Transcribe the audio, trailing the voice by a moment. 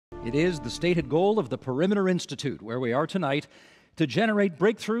It is the stated goal of the Perimeter Institute, where we are tonight, to generate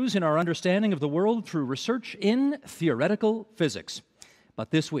breakthroughs in our understanding of the world through research in theoretical physics.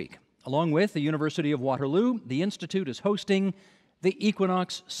 But this week, along with the University of Waterloo, the Institute is hosting the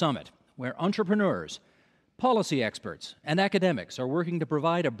Equinox Summit, where entrepreneurs, policy experts, and academics are working to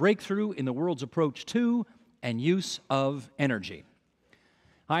provide a breakthrough in the world's approach to and use of energy.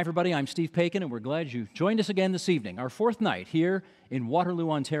 Hi, everybody. I'm Steve Paikin, and we're glad you joined us again this evening, our fourth night here in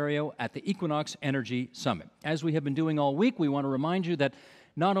Waterloo, Ontario, at the Equinox Energy Summit. As we have been doing all week, we want to remind you that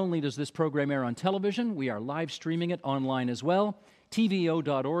not only does this program air on television, we are live streaming it online as well.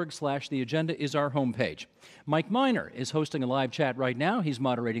 tvo.org/theagenda is our homepage. Mike Miner is hosting a live chat right now. He's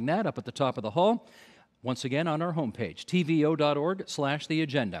moderating that up at the top of the hall. Once again, on our homepage,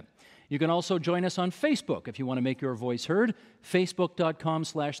 tvo.org/theagenda. You can also join us on Facebook if you want to make your voice heard.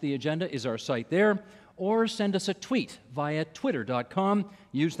 Facebook.com/theagenda is our site there. Or send us a tweet via twitter.com.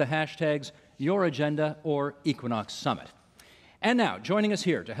 Use the hashtags YourAgenda or Equinox Summit. And now, joining us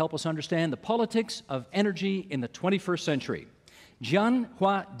here to help us understand the politics of energy in the 21st century,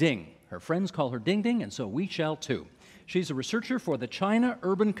 Jianhua Ding. Her friends call her Ding Ding, and so we shall too. She's a researcher for the China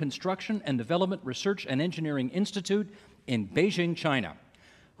Urban Construction and Development Research and Engineering Institute in Beijing, China.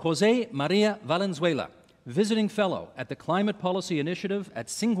 Jose Maria Valenzuela, visiting fellow at the Climate Policy Initiative at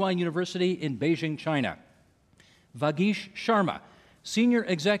Tsinghua University in Beijing, China. Vagish Sharma, senior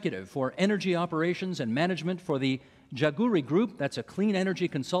executive for energy operations and management for the Jaguri Group, that's a clean energy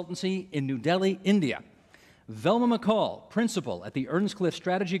consultancy in New Delhi, India. Velma McCall, principal at the Earnscliffe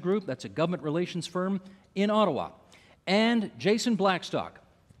Strategy Group, that's a government relations firm in Ottawa. And Jason Blackstock,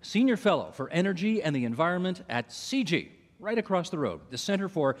 senior fellow for energy and the environment at CG, right across the road, the Center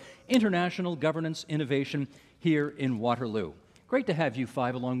for International Governance Innovation here in Waterloo. Great to have you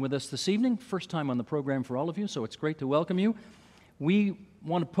five along with us this evening. First time on the program for all of you, so it's great to welcome you. We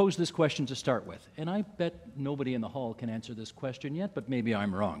want to pose this question to start with, and I bet nobody in the hall can answer this question yet, but maybe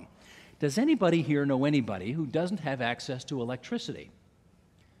I'm wrong. Does anybody here know anybody who doesn't have access to electricity?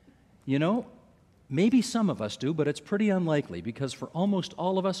 You know, maybe some of us do, but it's pretty unlikely, because for almost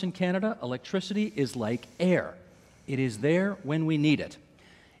all of us in Canada, electricity is like air. It is there when we need it.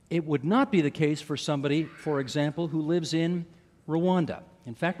 It would not be the case for somebody, for example, who lives in Rwanda.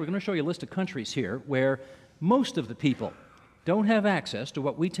 In fact, we're going to show you a list of countries here where most of the people don't have access to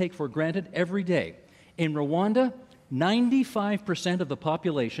what we take for granted every day. In Rwanda, 95% of the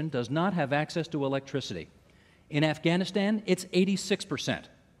population does not have access to electricity. In Afghanistan, it's 86%.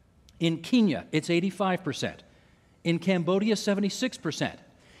 In Kenya, it's 85%. In Cambodia, 76%.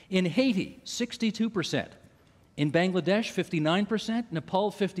 In Haiti, 62%. In Bangladesh, 59%,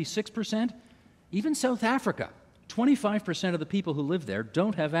 Nepal, 56%, even South Africa, 25% of the people who live there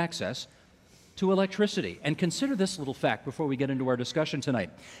don't have access to electricity. And consider this little fact before we get into our discussion tonight.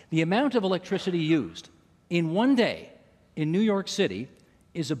 The amount of electricity used in one day in New York City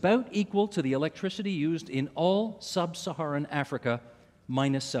is about equal to the electricity used in all sub-Saharan Africa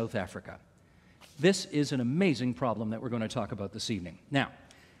minus South Africa. This is an amazing problem that we're going to talk about this evening. Now,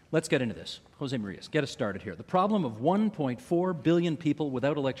 let's get into this. Jose Marias, get us started here. The problem of 1.4 billion people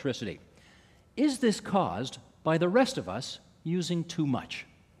without electricity. Is this caused by the rest of us using too much?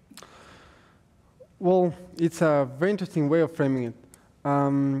 Well, it's a very interesting way of framing it.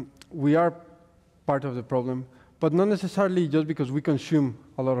 We are part of the problem, but not necessarily just because we consume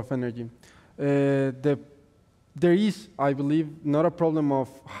a lot of energy. There is, I believe, not a problem of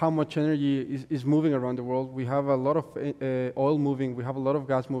how much energy is moving around the world. We have a lot of oil moving. We have a lot of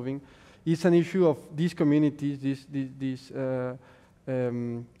gas moving. It's an issue of these communities, these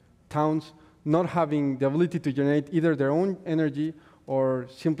towns, not having the ability to generate either their own energy or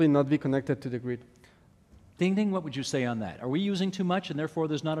simply not be connected to the grid. Ding Ding, what would you say on that? Are we using too much and therefore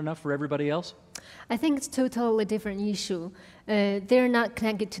there's not enough for everybody else? I think it's a totally different issue. They're not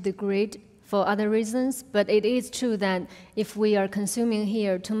connected to the grid for other reasons, but it is true that if we are consuming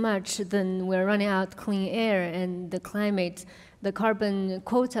here too much, then we're running out clean air and the climate, the carbon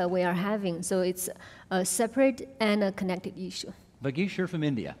quota we are having. So it's a separate and a connected issue. Vagish, you're from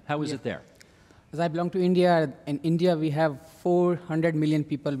India. How is it there? As I belong to India, in India we have 400 million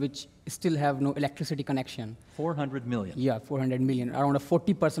people which still have no electricity connection. 400 million? Yeah, 400 million. Around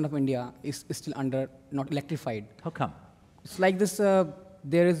 40% of India is still not electrified. How come? It's like this,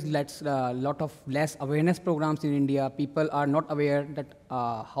 there is lot of less awareness programs in India. People are not aware that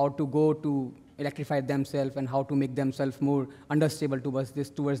how to go to electrify themselves and how to make themselves more understable towards this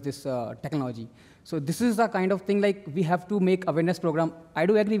technology. So this is the kind of thing like we have to make awareness program. I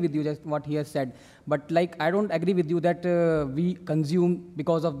do agree with you just what he has said, but like I don't agree with you that we consume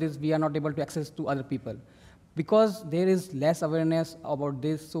because of this we are not able to access to other people. because there is less awareness about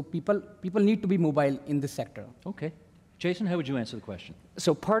this, so people need to be mobile in this sector. Okay. Jason, how would you answer the question?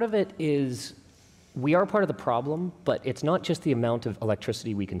 So part of it is we are part of the problem, but it's not just the amount of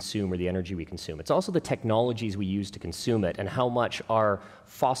electricity we consume or the energy we consume. It's also the technologies we use to consume it and how much our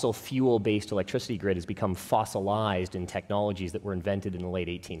fossil fuel-based electricity grid has become fossilized in technologies that were invented in the late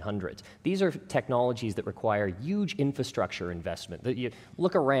 1800s. These are technologies that require huge infrastructure investment. That you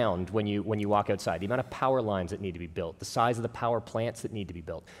look around when you walk outside, the amount of power lines that need to be built, the size of the power plants that need to be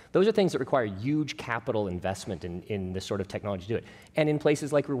built. Those are things that require huge capital investment in this sort of technology to do it. And in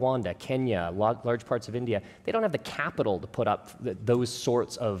places like Rwanda, Kenya, large parts of India, they don't have the capital to put up those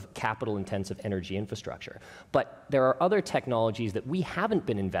sorts of capital-intensive energy infrastructure. But there are other technologies that we haven't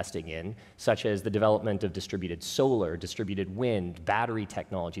been investing in, such as the development of distributed solar, distributed wind, battery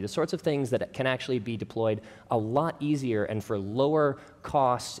technology, the sorts of things that can actually be deployed a lot easier and for lower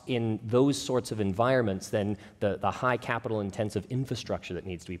costs in those sorts of environments than the high capital-intensive infrastructure that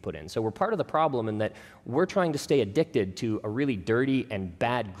needs to be put in. So we're part of the problem in that we're trying to stay addicted to a really dirty and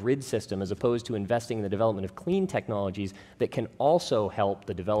bad grid system as opposed to investing in the development of clean technologies that can also help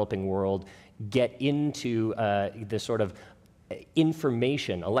the developing world get into this sort of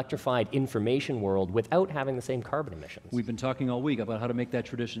electrified information world without having the same carbon emissions. We've been talking all week about how to make that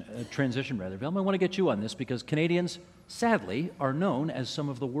transition. Velma, I want to get you on this because Canadians, sadly, are known as some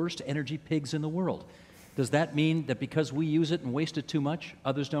of the worst energy pigs in the world. Does that mean that because we use it and waste it too much,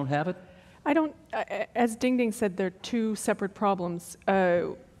 others don't have it? I don't, as Ding Ding said, they're two separate problems.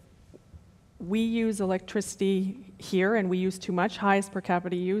 We use electricity here and we use too much, highest per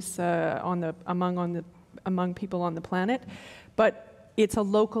capita use among people on the planet. But it's a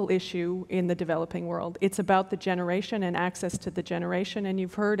local issue in the developing world. It's about the generation and access to the generation. And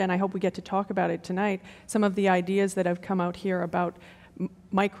you've heard, and I hope we get to talk about it tonight, some of the ideas that have come out here about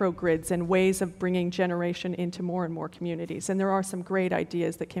microgrids and ways of bringing generation into more and more communities. And there are some great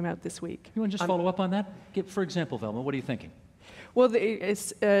ideas that came out this week. You want to just follow up on that? For example, Velma, what are you thinking? Well,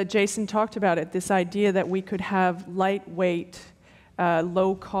 Jason talked about it, this idea that we could have lightweight,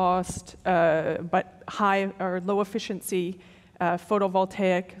 low cost, but high or low efficiency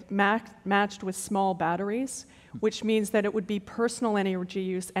photovoltaic matched with small batteries, which means that it would be personal energy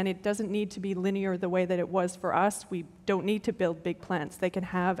use, and it doesn't need to be linear the way that it was for us. We don't need to build big plants. They can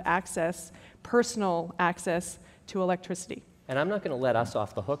have access, personal access to electricity. And I'm not going to let us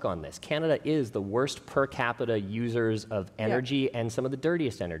off the hook on this. Canada is the worst per capita users of energy and some of the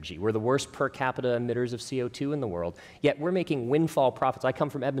dirtiest energy. We're the worst per capita emitters of CO2 in the world, yet we're making windfall profits. I come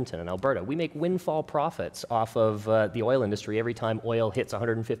from Edmonton in Alberta. We make windfall profits off of the oil industry every time oil hits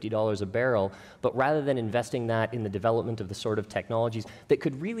 $150 a barrel, but rather than investing that in the development of the sort of technologies that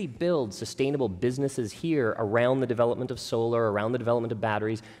could really build sustainable businesses here around the development of solar, around the development of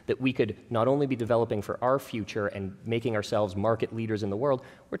batteries, that we could not only be developing for our future and making ourselves market leaders in the world,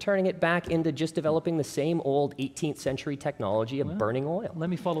 we're turning it back into just developing the same old 18th century technology of burning oil. Let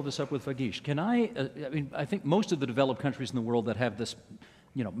me follow this up with Vagish. Can I mean, I think most of the developed countries in the world that have this,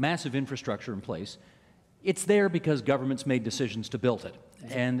 massive infrastructure in place, it's there because governments made decisions to build it.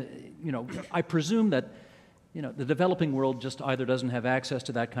 And, I presume that, the developing world just either doesn't have access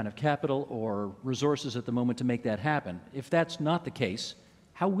to that kind of capital or resources at the moment to make that happen. If that's not the case,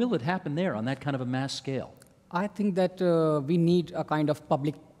 how will it happen there on that kind of a mass scale? I think that we need a kind of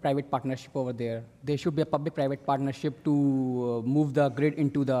public-private partnership over there. There should be a public-private partnership to move the grid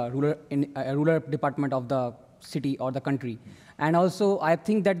into the rural department of the city or the country. And also, I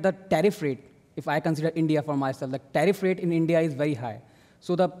think that the tariff rate, if I consider India for myself, the tariff rate in India is very high.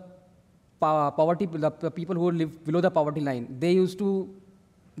 So the people who live below the poverty line, they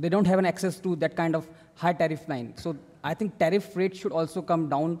don't have an access to that kind of high tariff line. So I think tariff rate should also come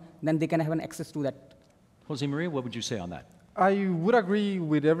down, then they can have an access to that. Jose Maria, what would you say on that? I would agree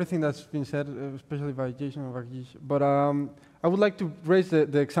with everything that's been said, especially by Jason and Vagish. But I would like to raise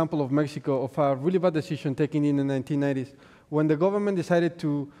the example of Mexico, of a really bad decision taken in the 1990s, when the government decided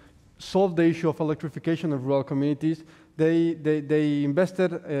to solve the issue of electrification of rural communities. They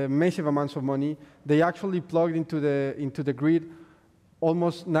invested massive amounts of money. They actually plugged into the grid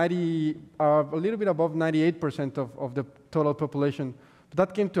almost a little bit above 98% of the total population. But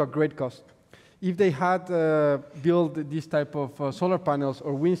that came to a great cost. If they had built this type of solar panels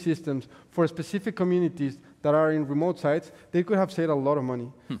or wind systems for specific communities that are in remote sites, they could have saved a lot of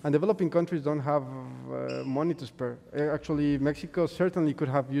money. And developing countries don't have money to spare. Actually, Mexico certainly could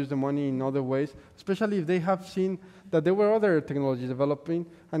have used the money in other ways, especially if they have seen that there were other technologies developing,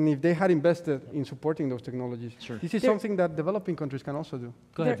 and if they had invested in supporting those technologies, this is something that developing countries can also do.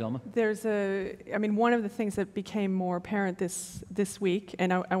 Go ahead, Vilma. I mean, one of the things that became more apparent this week,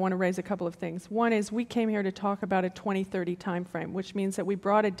 and I want to raise a couple of things. One is we came here to talk about a 2030 timeframe, which means that we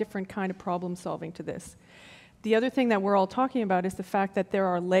brought a different kind of problem solving to this. The other thing that we're all talking about is the fact that there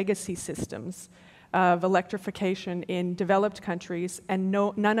are legacy systems of electrification in developed countries, and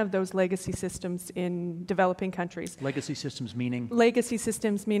none of those legacy systems in developing countries. Legacy systems meaning? Legacy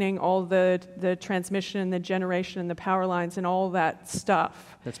systems meaning all the transmission, the generation, the power lines, and all that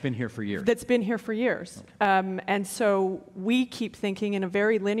stuff. That's been here for years. That's been here for years. Okay. And so we keep thinking in a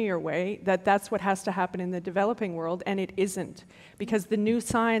very linear way that that's what has to happen in the developing world, and it isn't. Because the new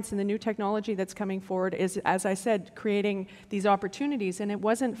science and the new technology that's coming forward is, as I said, creating these opportunities. And it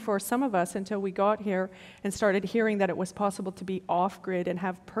wasn't for some of us until we got here and started hearing that it was possible to be off-grid and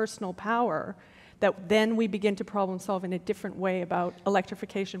have personal power, that then we begin to problem solve in a different way about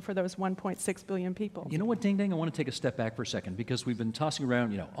electrification for those 1.6 billion people. You know what, Ding Ding? I want to take a step back for a second, because we've been tossing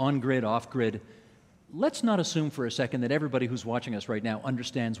around, on-grid, off-grid. Let's not assume for a second that everybody who's watching us right now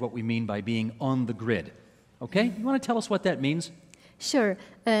understands what we mean by being on the grid. Okay? You want to tell us what that means? Sure.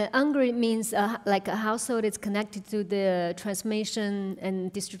 On-grid means like a household is connected to the transmission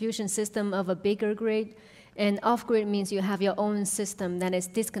and distribution system of a bigger grid. And off-grid means you have your own system that is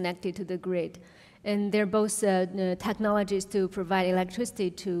disconnected to the grid. And they're both technologies to provide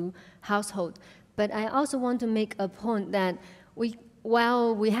electricity to household. But I also want to make a point that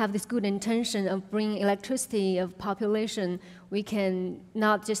while we have this good intention of bringing electricity of population, we can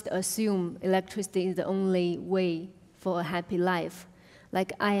not just assume electricity is the only way for a happy life.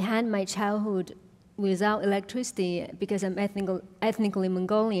 Like, I had my childhood without electricity because I'm ethnically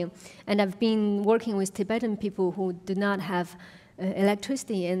Mongolian, and I've been working with Tibetan people who do not have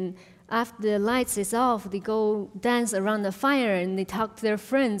electricity, and after the lights is off, they go dance around the fire and they talk to their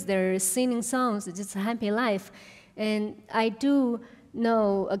friends, they're singing songs, it's just a happy life. And I do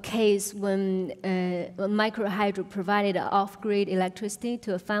know a case when microhydro provided off-grid electricity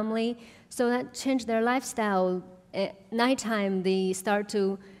to a family, so that changed their lifestyle. At nighttime, they start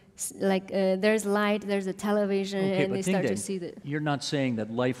to, there's light, there's a television, and they start to see the... You're not saying that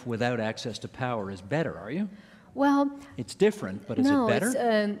life without access to power is better, are you? Well... It's different, but is it better?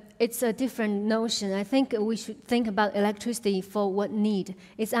 No, it's a different notion. I think we should think about electricity for what need.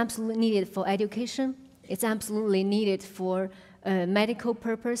 It's absolutely needed for education. It's absolutely needed for medical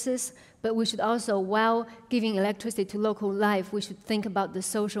purposes. But we should also, while giving electricity to local life, we should think about the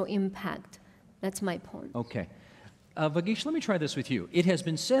social impact. That's my point. Okay. Vagish, let me try this with you. It has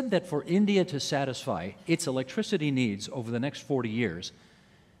been said that for India to satisfy its electricity needs over the next 40 years,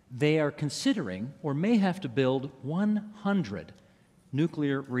 they are considering or may have to build 100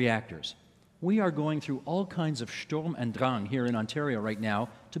 nuclear reactors. We are going through all kinds of Sturm und Drang here in Ontario right now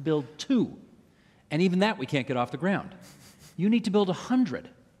to build 2. And even that we can't get off the ground. You need to build 100.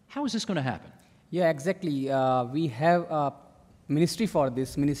 How is this going to happen? Yeah, exactly. We have a ministry for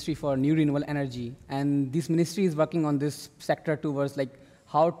this, Ministry for New Renewable Energy. And this ministry is working on this sector towards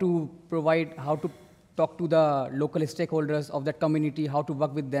how to provide, how to talk to the local stakeholders of that community, how to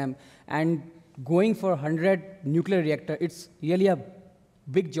work with them. And going for 100 nuclear reactor, it's really a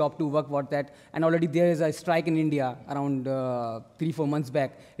big job to work for that. And already there is a strike in India around 3-4 months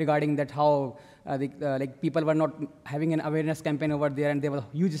back regarding that how people were not having an awareness campaign over there, and there was a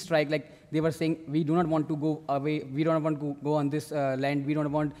huge strike. They were saying, we do not want to go away, we don't want to go on this land, we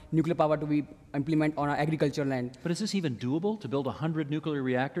don't want nuclear power to be implemented on our agricultural land. But is this even doable, to build 100 nuclear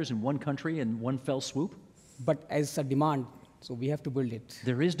reactors in one country in one fell swoop? But as a demand, so we have to build it.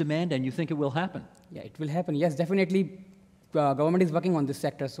 There is demand, and you think it will happen? Yeah, it will happen. Yes, definitely. Government is working on this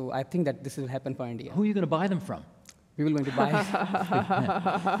sector, so I think that this will happen for India. Who are you going to buy them from? We will going to buy.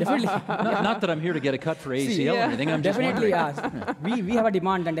 Definitely. Not that I'm here to get a cut for ACL or anything. I'm definitely, just wondering. we have a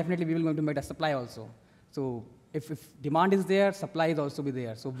demand, and definitely we will going to make a supply also. So if demand is there, supply is also be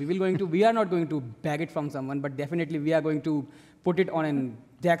there. So we are not going to bag it from someone, but definitely we are going to put it on an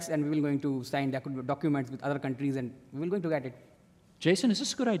decks, and we will going to sign documents with other countries, and we will going to get it. Jason, is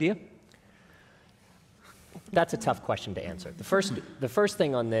this a good idea? That's a tough question to answer. The first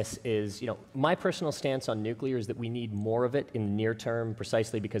thing on this is, my personal stance on nuclear is that we need more of it in the near term,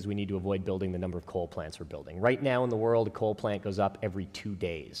 precisely because we need to avoid building the number of coal plants we're building. Right now in the world, a coal plant goes up every 2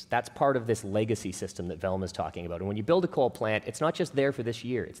 days. That's part of this legacy system that Velma's talking about. And when you build a coal plant, it's not just there for this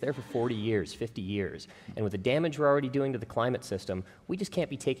year. It's there for 40 years, 50 years. And with the damage we're already doing to the climate system, we just can't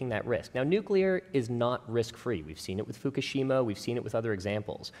be taking that risk. Now, nuclear is not risk-free. We've seen it with Fukushima. We've seen it with other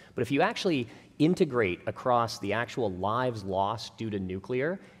examples. But if you actually integrate across the actual lives lost due to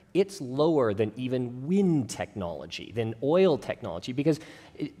nuclear, it's lower than even wind technology, than oil technology, because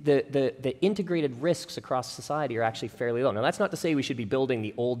the integrated risks across society are actually fairly low. Now, that's not to say we should be building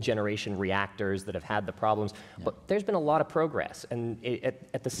the old generation reactors that have had the problems, but there's been a lot of progress. And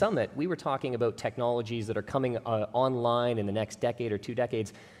at the summit, we were talking about technologies that are coming online in the next decade or 2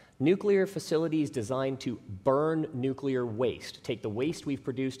 decades. Nuclear facilities designed to burn nuclear waste, take the waste we've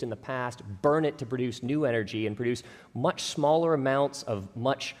produced in the past, burn it to produce new energy, and produce much smaller amounts of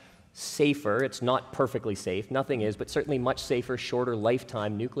much safer, it's not perfectly safe, nothing is, but certainly much safer, shorter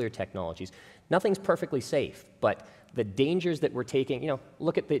lifetime nuclear technologies. Nothing's perfectly safe, but the dangers that we're taking,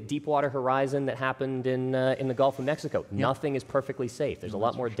 look at the Deepwater Horizon that happened in the Gulf of Mexico. Yep. Nothing is perfectly safe. There's a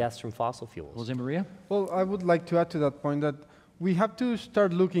lot more deaths from fossil fuels. Jose Maria? Well, I would like to add to that point that we have to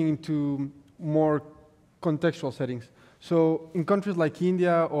start looking into more contextual settings. So in countries like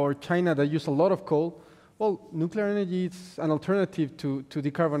India or China that use a lot of coal, well, nuclear energy is an alternative to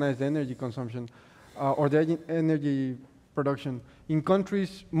decarbonize the energy consumption or the energy production. In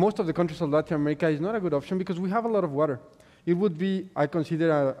countries, most of the countries of Latin America is not a good option because we have a lot of water. It would be, I consider,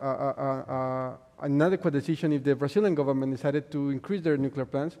 an inadequate decision if the Brazilian government decided to increase their nuclear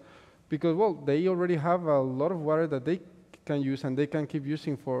plants because, well, they already have a lot of water that they can use and they can keep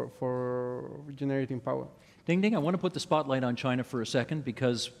using for generating power. Ding Ding, I want to put the spotlight on China for a second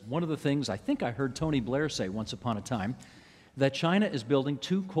because one of the things I think I heard Tony Blair say once upon a time, that China is building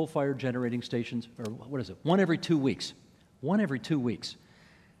 2 coal-fired generating stations, or what is it, 1 every 2 weeks. 1 every 2 weeks.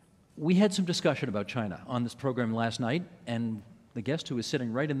 We had some discussion about China on this program last night, and the guest who is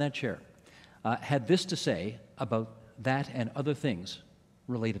sitting right in that chair had this to say about that and other things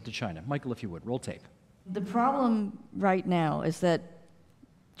related to China. Michael, if you would, roll tape. The problem right now is that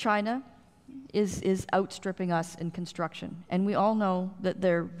China is outstripping us in construction. And we all know that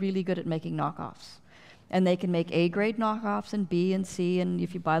they're really good at making knockoffs. And they can make A-grade knockoffs and B and C, and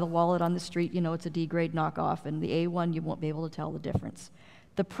if you buy the wallet on the street, it's a D-grade knockoff, and the A1, you won't be able to tell the difference.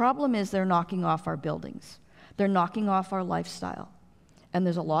 The problem is they're knocking off our buildings. They're knocking off our lifestyle. And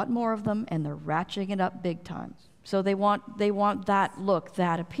there's a lot more of them, and they're ratcheting it up big time. So they want that look,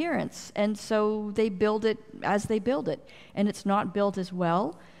 that appearance, and so they build it as they build it. And it's not built as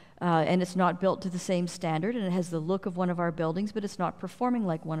well, and it's not built to the same standard, and it has the look of one of our buildings, but it's not performing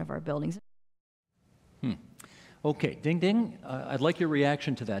like one of our buildings. Okay, Ding Ding, I'd like your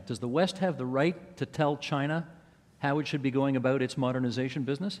reaction to that. Does the West have the right to tell China how it should be going about its modernization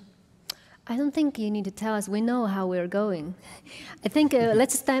business? I don't think you need to tell us. We know how we're going. I think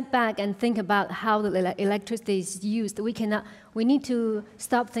let's step back and think about how the electricity is used. We need to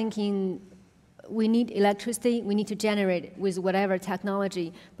stop thinking we need electricity, we need to generate it with whatever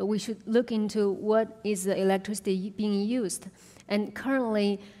technology, but we should look into what is the electricity being used. And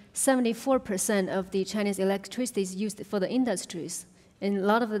currently, 74% of the Chinese electricity is used for the industries. And a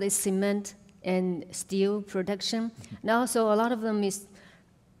lot of it is cement and steel production. And also a lot of them is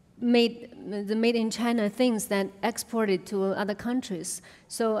the made in China things that exported to other countries.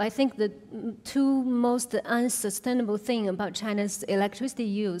 So I think the 2 most unsustainable thing about China's electricity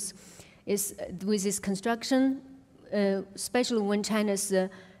use is with its construction, especially when China's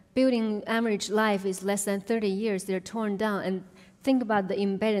building average life is less than 30 years, they're torn down. And think about the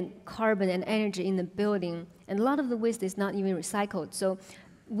embedded carbon and energy in the building. And a lot of the waste is not even recycled. So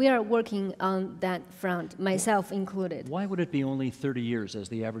we are working on that front, myself included. Why would it be only 30 years as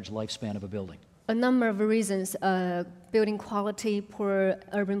the average lifespan of a building? A number of reasons, building quality, poor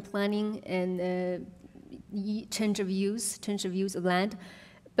urban planning, and change of use of land.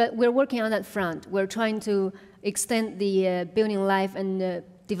 But we're working on that front. We're trying to extend the building life and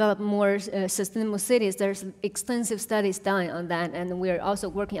develop more sustainable cities. There's extensive studies done on that, and we're also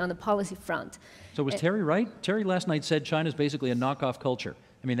working on the policy front. So was Terry right? Terry last night said China's basically a knockoff culture.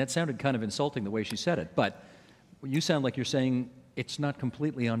 I mean, that sounded kind of insulting the way she said it, but you sound like you're saying it's not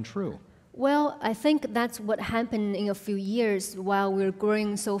completely untrue. Well, I think that's what happened in a few years while we're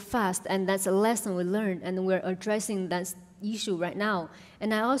growing so fast, and that's a lesson we learned, and we're addressing that issue right now.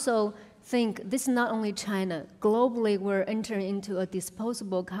 And I also think this is not only China. Globally, we're entering into a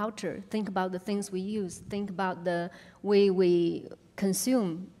disposable culture. Think about the things we use. Think about the way we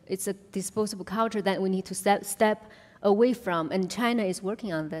consume. It's a disposable culture that we need to step away from, and China is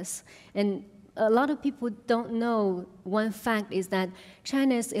working on this. And a lot of people don't know one fact is that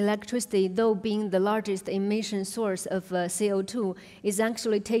China's electricity, though being the largest emission source of CO2, is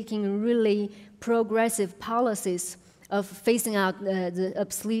actually taking really progressive policies of phasing out the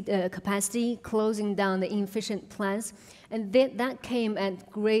obsolete capacity, closing down the inefficient plants. And that came at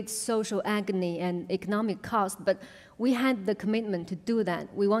great social agony and economic cost, but we had the commitment to do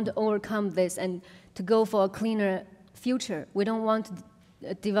that. We want to overcome this and to go for a cleaner future. We don't want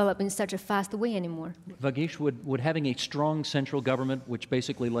develop in such a fast way anymore. Vagish, would having a strong central government, which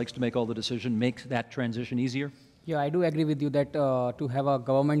basically likes to make all the decisions, make that transition easier? Yeah, I do agree with you that to have a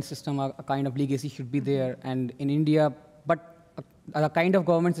government system, a kind of legacy should be there. And in India, but a kind of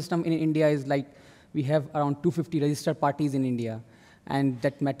government system in India is like we have around 250 registered parties in India. And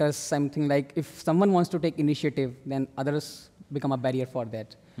that matters something like if someone wants to take initiative, then others become a barrier for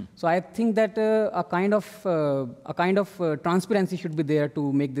that. So I think that a kind of transparency should be there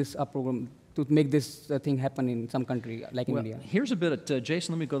to make this a program, to make this thing happen in some country like in India. Here's a bit,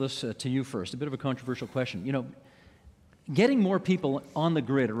 Jason, let me go this to you first, a bit of a controversial question. You know, getting more people on the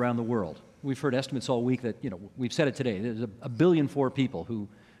grid around the world, we've heard estimates all week that, you know, we've said it today, there's 1 billion people who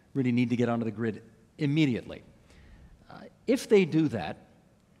really need to get onto the grid immediately. If they do that,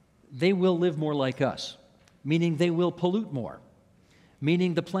 they will live more like us, meaning they will pollute more,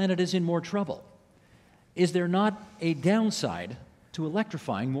 meaning the planet is in more trouble. Is there not a downside to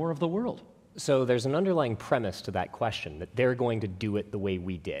electrifying more of the world? So there's an underlying premise to that question, that they're going to do it the way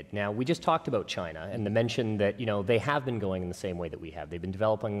we did. Now, we just talked about China and the mention that, you know, they have been going in the same way that we have. They've been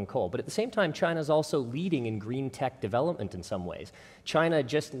developing in coal. But at the same time, China's also leading in green tech development in some ways. China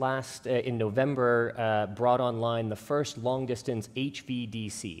just in November, brought online the first long-distance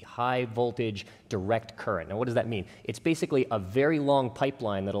HVDC, high voltage direct current. Now, what does that mean? It's basically a very long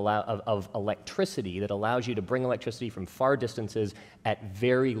pipeline that of electricity that allows you to bring electricity from far distances at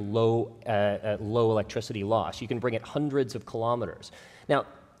very low electricity loss. You can bring it hundreds of kilometers. Now,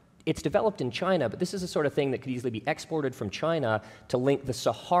 it's developed in China, but this is the sort of thing that could easily be exported from China to link the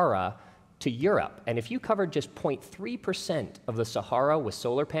Sahara to Europe. And if you covered just 0.3% of the Sahara with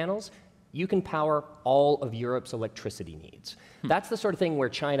solar panels, you can power all of Europe's electricity needs. That's the sort of thing where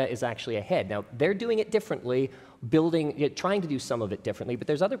China is actually ahead. Now, they're doing it differently, trying to do some of it differently, but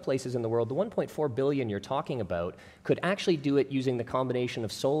there's other places in the world. The 1.4 billion you're talking about could actually do it using the combination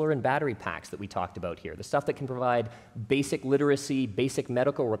of solar and battery packs that we talked about here, the stuff that can provide basic literacy, basic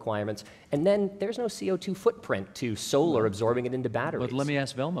medical requirements, and then there's no CO2 footprint to solar absorbing it into batteries. But let me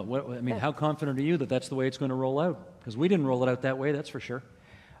ask Velma, how confident are you that that's the way it's going to roll out? Because we didn't roll it out that way, that's for sure.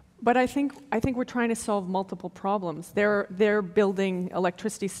 But I think we're trying to solve multiple problems. They're building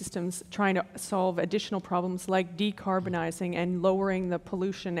electricity systems, trying to solve additional problems like decarbonizing and lowering the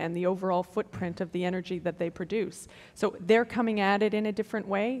pollution and the overall footprint of the energy that they produce. So they're coming at it in a different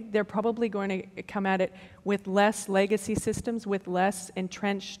way. They're probably going to come at it with less legacy systems, with less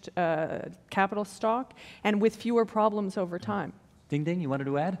entrenched capital stock, and with fewer problems over time. Ding Ding, you wanted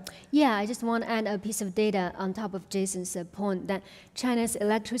to add? Yeah, I just want to add a piece of data on top of Jason's point that China's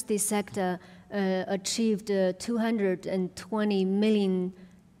electricity sector achieved 220 million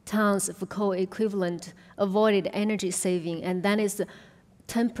tons of coal equivalent avoided energy saving, and that is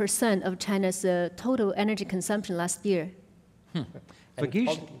 10% of China's total energy consumption last year.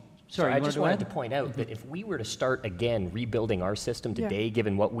 Vagish, sorry, I just wanted to point out that if we were to start again rebuilding our system today,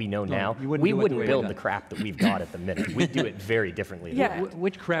 given what we know now, we wouldn't build the crap that we've got at the minute. We'd do it very differently. Yeah.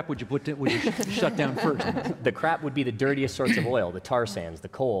 Which crap would you shut down first? The crap would be the dirtiest sorts of oil, the tar sands, the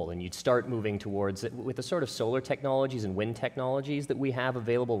coal, and you'd start moving towards it with the sort of solar technologies and wind technologies that we have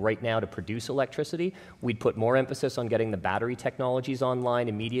available right now to produce electricity. We'd put more emphasis on getting the battery technologies online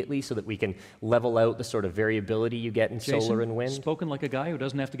immediately so that we can level out the sort of variability you get in solar and wind. Spoken like a guy who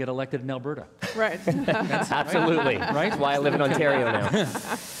doesn't have to get elected in Alberta. Right. Absolutely. Right? That's why I live in Ontario now.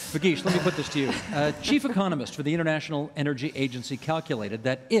 Vagish, let me put this to you. Chief economist for the International Energy Agency calculated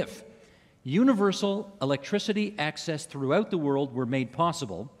that if universal electricity access throughout the world were made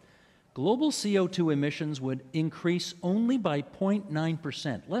possible, global CO2 emissions would increase only by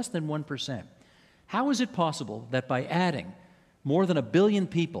 0.9%, less than 1%. How is it possible that by adding more than 1 billion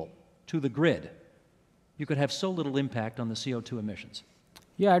people to the grid, you could have so little impact on the CO2 emissions?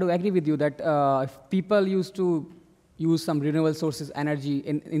 Yeah, I do agree with you that if people used to use some renewable sources energy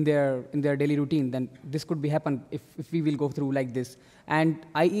in their daily routine, then this could be happen if we will go through like this. And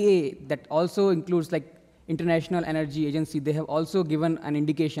IEA, that also includes like International Energy Agency, they have also given an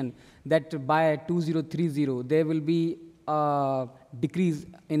indication that by 2030 there will be a decrease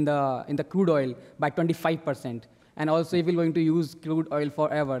in the crude oil by 25%. And also if we're going to use crude oil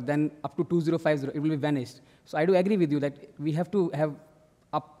forever, then up to 2050 it will be vanished. So I do agree with you that we have to have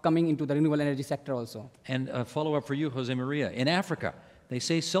upcoming into the renewable energy sector also. And a follow-up for you, Jose Maria. In Africa, they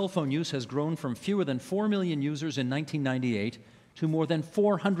say cell phone use has grown from fewer than 4 million users in 1998 to more than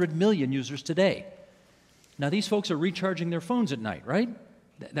 400 million users today. Now, these folks are recharging their phones at night, right?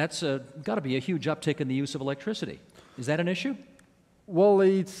 That's got to be a huge uptick in the use of electricity. Is that an issue? Well,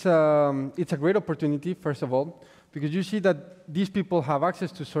 it's a great opportunity, first of all. because you see that these people have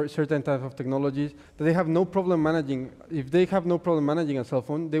access to certain types of technologies that they have no problem managing. If they have no problem managing a cell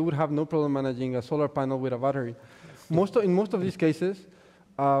phone, they would have no problem managing a solar panel with a battery. In most of these cases,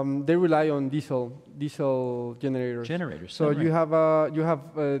 they rely on diesel generators. So you have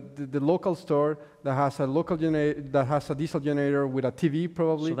the local store that has a diesel generator with a TV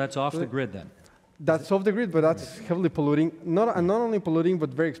probably. So that's off the grid then. That's off the grid, but that's heavily polluting. Not only polluting, but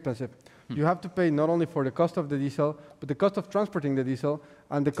very expensive. You have to pay not only for the cost of the diesel, but the cost of transporting the diesel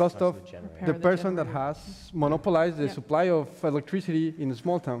and the cost of the person that has monopolized the supply of electricity in a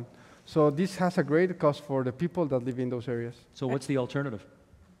small town. So this has a great cost for the people that live in those areas. So what's the alternative?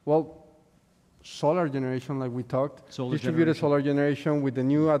 Well, solar generation, like we talked, distributed solar generation with the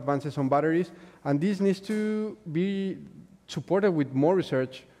new advances on batteries, and this needs to be supported with more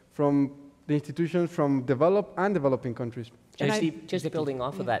research from the institutions from developed and developing countries. Just building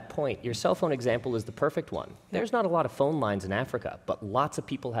off of that point, your cell phone example is the perfect one. There's not a lot of phone lines in Africa, but lots of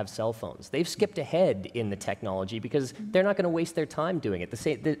people have cell phones. They've skipped ahead in the technology because they're not going to waste their time doing it.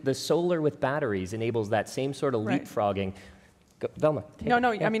 The solar with batteries enables that same sort of leapfrogging. Velma,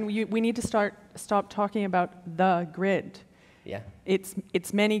 I mean, we need to stop talking about the grid. Yeah.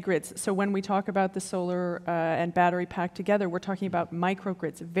 It's many grids. So when we talk about the solar and battery pack together, we're talking about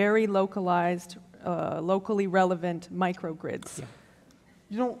microgrids, very localized, locally relevant microgrids. Yeah.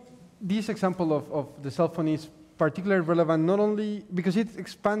 You know, this example of the cell phone is particularly relevant not only because it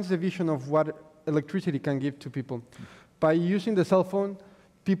expands the vision of what electricity can give to people. By using the cell phone,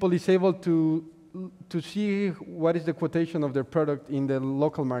 people is able to see what is the quotation of their product in the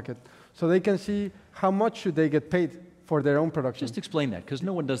local market. So they can see how much should they get paid for their own production. Just explain that, because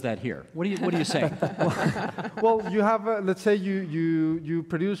no one does that here. What are you saying? Well, you have, let's say you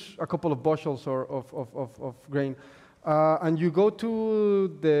produce a couple of bushels of grain, and you go to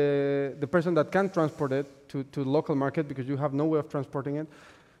the person that can transport it to the local market because you have no way of transporting it.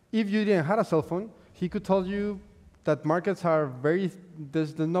 If you didn't have a cell phone, he could tell you that markets are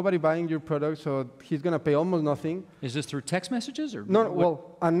there's nobody buying your product, so he's going to pay almost nothing. Is this through text messages? Or no,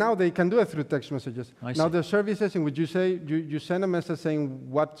 well, and now they can do it through text messages. Now there are services in which you say, you send a message saying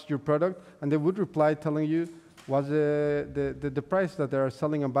what's your product, and they would reply telling you what's the price that they are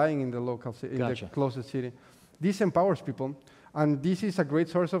selling and buying in the local city, in the closest city. This empowers people, and this is a great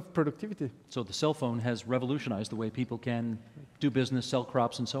source of productivity. So the cell phone has revolutionized the way people can do business, sell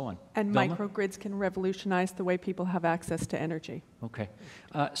crops, and so on. And microgrids can revolutionize the way people have access to energy. Okay.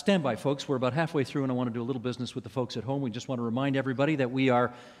 Stand by, folks. We're about halfway through, and I want to do a little business with the folks at home. We just want to remind everybody that we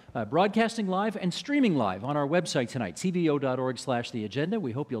are broadcasting live and streaming live on our website tonight, cbo.org/theagenda.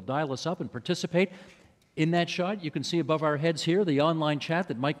 We hope you'll dial us up and participate. In that shot, you can see above our heads here the online chat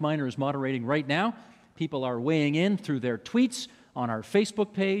that Mike Miner is moderating right now. People are weighing in through their tweets, on our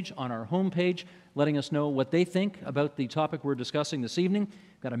Facebook page, on our homepage, letting us know what they think about the topic we're discussing this evening.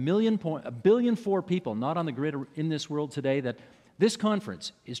 Got 1.4 billion people not on the grid in this world today that this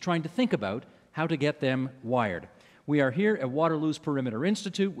conference is trying to think about how to get them wired. We are here at Waterloo's Perimeter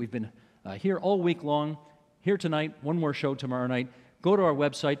Institute. We've been here all week long, here tonight, one more show tomorrow night. Go to our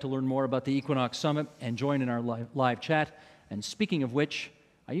website to learn more about the Equinox Summit and join in our live chat. And speaking of which,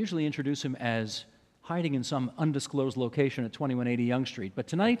 I usually introduce him as hiding in some undisclosed location at 2180 Yonge Street. But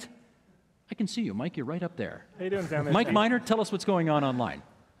tonight, I can see you. Mike, you're right up there. How you doing down there? Mike Miner, tell us what's going on online.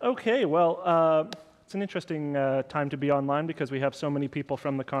 Okay, well, it's an interesting time to be online because we have so many people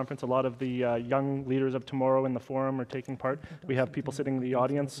from the conference. A lot of the young leaders of tomorrow in the forum are taking part. We have people sitting in the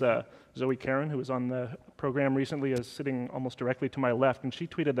audience. Zoe Karen, who was on the program recently, is sitting almost directly to my left, and she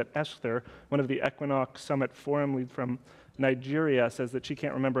tweeted that Esther, one of the Equinox Summit forum leads from Nigeria, says that she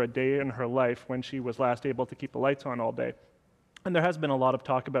can't remember a day in her life when she was last able to keep the lights on all day. And there has been a lot of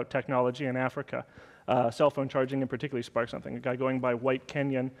talk about technology in Africa. Cell phone charging in particular sparked something. A guy going by White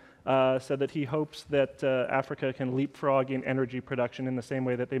Kenyan said that he hopes that Africa can leapfrog in energy production in the same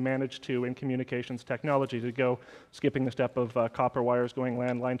way that they managed to in communications technology, to go skipping the step of copper wires going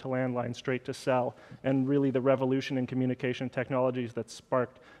landline to landline straight to cell, and really the revolution in communication technologies that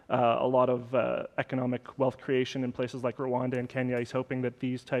sparked a lot of economic wealth creation in places like Rwanda and Kenya. He's hoping that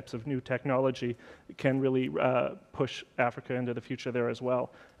these types of new technology can really push Africa into the future there as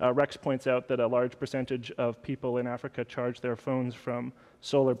well. Rex points out that a large percentage of people in Africa charge their phones from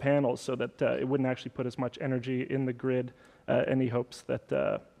solar panels so that it wouldn't actually put as much energy in the grid, and he hopes that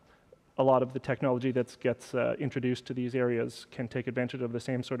a lot of the technology that gets introduced to these areas can take advantage of the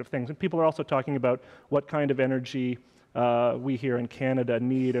same sort of things. And people are also talking about what kind of energy we here in Canada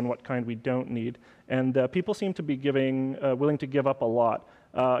need and what kind we don't need. And people seem to be willing to give up a lot.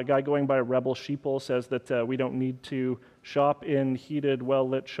 A guy going by Rebel Sheeple says that we don't need to shop in heated,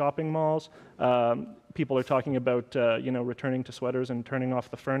 well-lit shopping malls. People are talking about returning to sweaters and turning off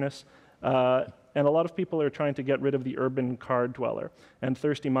the furnace. And a lot of people are trying to get rid of the urban car dweller. And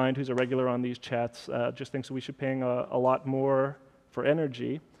Thirsty Mind, who's a regular on these chats, just thinks we should be paying a lot more for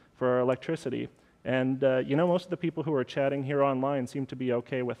energy, for our electricity. And most of the people who are chatting here online seem to be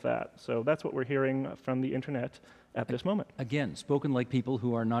okay with that. So that's what we're hearing from the internet at this moment. Again, spoken like people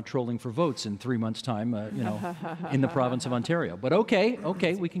who are not trolling for votes in 3 months' time, in the province of Ontario. But okay,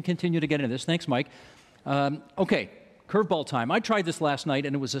 we can continue to get into this. Thanks, Mike. Okay, curveball time. I tried this last night,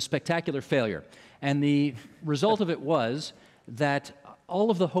 and it was a spectacular failure. And the result of it was that all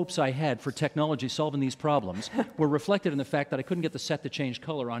of the hopes I had for technology solving these problems were reflected in the fact that I couldn't get the set to change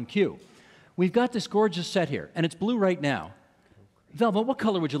color on cue. We've got this gorgeous set here, and it's blue right now. Velma, what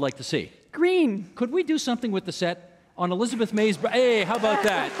color would you like to see? Green. Could we do something with the set on Elizabeth May's... Hey, how about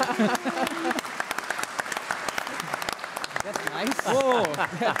that? That's nice.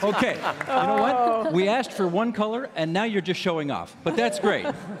 Whoa. Okay. You know what? We asked for one color, and now you're just showing off. But that's great.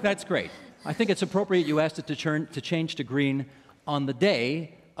 That's great. I think it's appropriate you asked it to change to green on the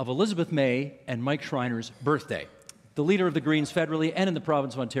day of Elizabeth May and Mike Schreiner's birthday. The leader of the Greens federally and in the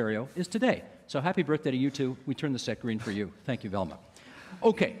province of Ontario is today. So happy birthday to you two. We turn the set green for you. Thank you, Velma.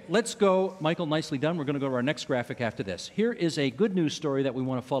 Okay, let's go. Michael, nicely done. We're going to go to our next graphic after this. Here is a good news story that we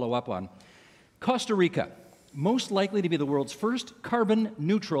want to follow up on. Costa Rica, most likely to be the world's first carbon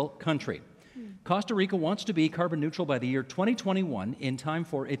neutral country. Costa Rica wants to be carbon neutral by the year 2021 in time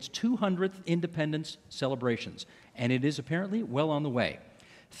for its 200th independence celebrations. And it is apparently well on the way.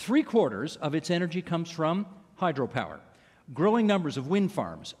 3/4 of its energy comes from hydropower, growing numbers of wind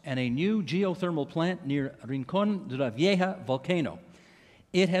farms, and a new geothermal plant near Rincón de la Vieja volcano.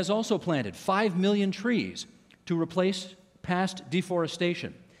 It has also planted 5 million trees to replace past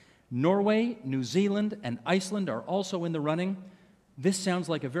deforestation. Norway, New Zealand, and Iceland are also in the running. This sounds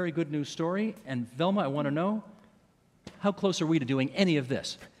like a very good news story. And Velma, I want to know, how close are we to doing any of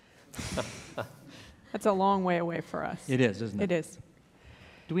this? That's a long way away for us. It is, isn't it? It is.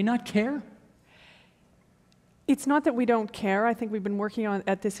 Do we not care? It's not that we don't care. I think we've been working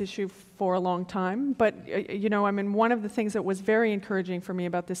at this issue for a long time. But, one of the things that was very encouraging for me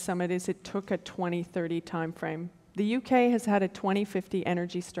about this summit is it took a 2030 timeframe. The UK has had a 2050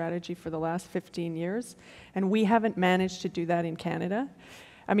 energy strategy for the last 15 years, and we haven't managed to do that in Canada.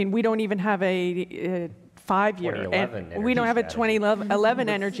 I mean, we don't even have a 5-year, we don't have a 2011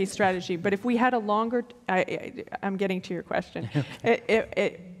 energy strategy. But if we had a longer, I'm getting to your question.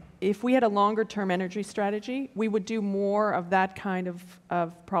 If we had a longer-term energy strategy, we would do more of that kind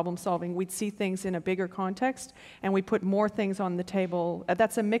of problem solving. We'd see things in a bigger context, and we put more things on the table.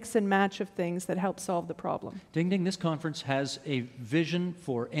 That's a mix and match of things that help solve the problem. Ding Ding, this conference has a vision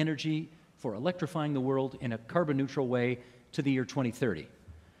for energy, for electrifying the world in a carbon-neutral way to the year 2030.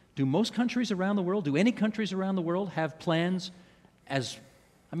 Do most countries around the world, do any countries around the world have plans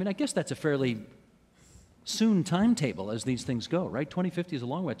I guess that's a fairly soon timetable as these things go, right? 2050 is a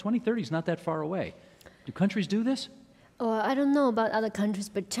long way. 2030 is not that far away. Do countries do this? Well, I don't know about other countries,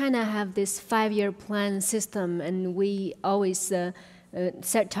 but China have this 5-year plan system, and we always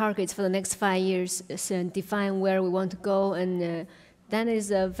set targets for the next 5 years, define where we want to go, and that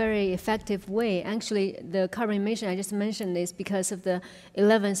is a very effective way. Actually, the carbon emission I just mentioned is because of the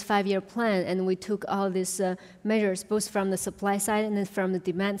 11th 5-year plan, and we took all these measures both from the supply side and then from the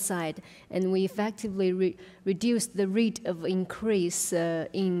demand side, and we effectively reduced the rate of increase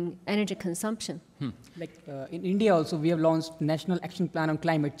in energy consumption. In India also, we have launched National Action Plan on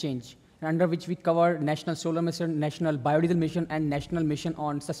Climate Change, under which we cover National Solar Mission, National Biodiesel Mission, and National Mission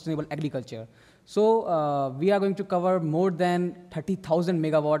on Sustainable Agriculture. So we are going to cover more than 30,000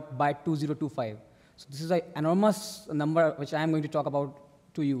 megawatt by 2025. So this is an enormous number which I am going to talk about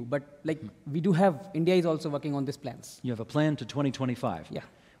to you. But we do have, India is also working on these plans. You have a plan to 2025. Yeah.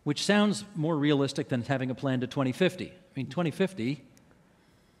 Which sounds more realistic than having a plan to 2050. I mean, 2050,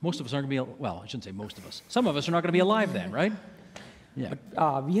 most of us aren't going to be, well, I shouldn't say most of us. Some of us are not going to be alive then, right? Yeah.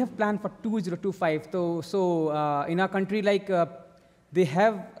 But we have planned for 2025. So in our country, they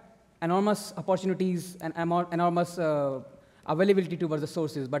have enormous opportunities and enormous availability towards the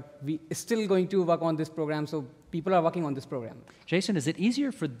sources, but we are still going to work on this program, so people are working on this program. Jason, is it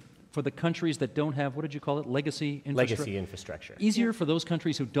easier for the countries that don't have, what did you call it, legacy infrastructure? Legacy infrastructure. Easier for those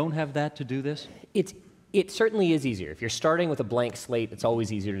countries who don't have that to do this? It's It certainly is easier. If you're starting with a blank slate, it's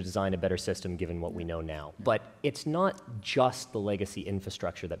always easier to design a better system given what we know now. But it's not just the legacy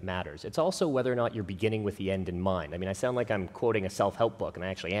infrastructure that matters. It's also whether or not you're beginning with the end in mind. I mean, I sound like I'm quoting a self-help book, and I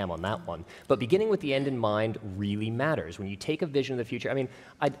actually am on that one. But beginning with the end in mind really matters. When you take a vision of the future, I mean,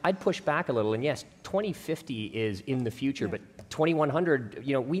 I'd push back a little, and yes, 2050 is in the future, but 2100,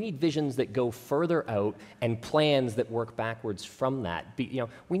 you know, we need visions that go further out and plans that work backwards from that. You know,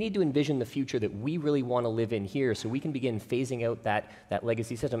 we need to envision the future that we really want to live in here so we can begin phasing out that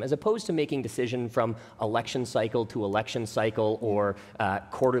legacy system, as opposed to making decision from election cycle to election cycle or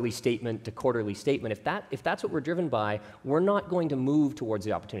quarterly statement to quarterly statement. If that's what we're driven by, we're not going to move towards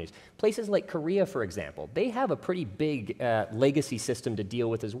the opportunities. Places like Korea, for example, they have a pretty big legacy system to deal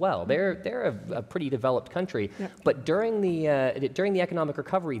with as well. They're a pretty developed country, but during the economic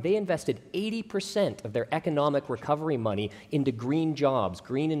recovery, they invested 80% of their economic recovery money into green jobs,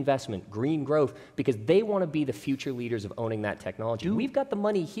 green investment, green growth, because they want to be the future leaders of owning that technology. We've got the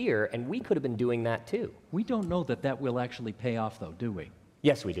money here, and we could have been doing that too. We don't know that will actually pay off, though, do we?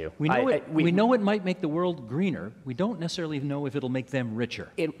 Yes, we do. We know it might make the world greener. We don't necessarily know if it'll make them richer.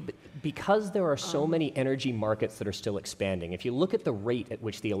 Because there are so many energy markets that are still expanding, if you look at the rate at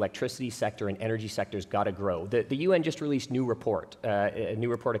which the electricity sector and energy sectors got to grow, the UN just released a new report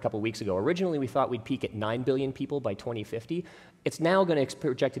a couple of weeks ago. Originally, we thought we'd peak at 9 billion people by 2050. It's now going to be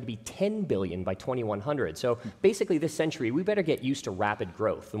projected to be 10 billion by 2100. So basically this century, we better get used to rapid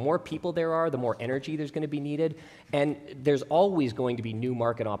growth. The more people there are, the more energy there's going to be needed, and there's always going to be new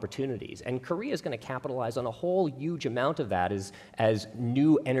market opportunities. And Korea is going to capitalize on a whole huge amount of that as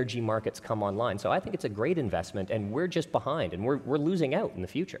new energy markets come online. So I think it's a great investment, and we're just behind, and we're losing out in the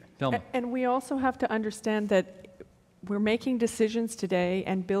future. And we also have to understand that we're making decisions today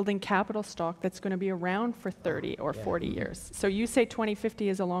and building capital stock that's going to be around for 30 or 40 years. So you say 2050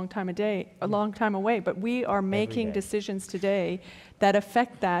 is a long time away, but we are making decisions today that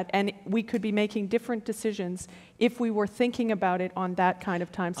affect that, and we could be making different decisions if we were thinking about it on that kind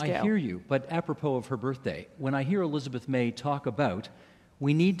of time scale. I hear you, but apropos of her birthday, when I hear Elizabeth May talk about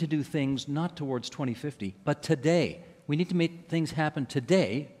we need to do things not towards 2050, but today. We need to make things happen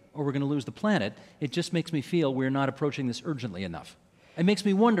today, or we're going to lose the planet. It just makes me feel we're not approaching this urgently enough. It makes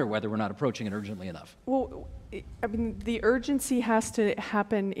me wonder whether we're not approaching it urgently enough. Well, I mean, the urgency has to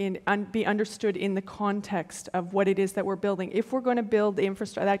happen be understood in the context of what it is that we're building. If we're going to build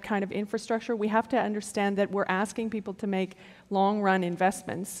that kind of infrastructure, we have to understand that we're asking people to make long-run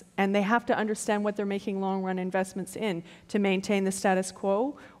investments, and they have to understand what they're making long-run investments in to maintain the status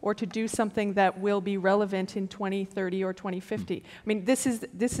quo or to do something that will be relevant in 2030 or 2050. I mean, this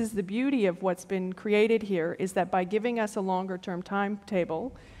is the beauty of what's been created here, is that by giving us a longer-term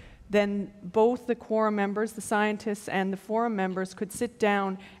timetable, then both the quorum members, the scientists, and the forum members could sit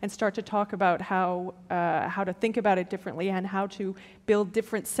down and start to talk about how to think about it differently and how to build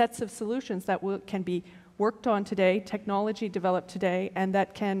different sets of solutions that can be worked on today, technology developed today, and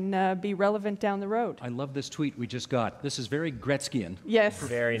that can be relevant down the road. I love this tweet we just got. This is very Gretzkyan. Yes.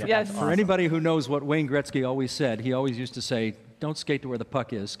 Very nice. Yes. For anybody who knows what Wayne Gretzky always said, he always used to say, don't skate to where the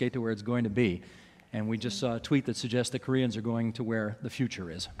puck is, skate to where it's going to be. And we just saw a tweet that suggests that Koreans are going to where the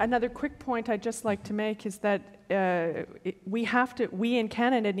future is. Another quick point I'd just like to make is that we in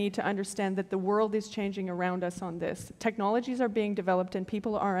Canada need to understand that the world is changing around us on this. Technologies are being developed, and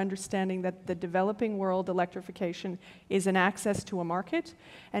people are understanding that the developing world electrification is an access to a market.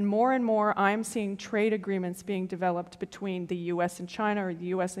 And more I'm seeing trade agreements being developed between the US and China, or the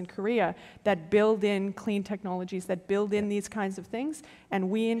US and Korea, that build in clean technologies, that build in these kinds of things. And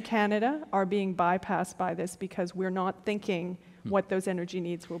we in Canada are being bypassed by this because we're not thinking what those energy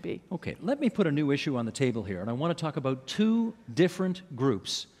needs will be. Okay, let me put a new issue on the table here, and I want to talk about two different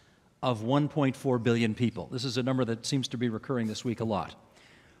groups of 1.4 billion people. This is a number that seems to be recurring this week a lot.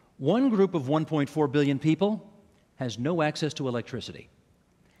 One group of 1.4 billion people has no access to electricity.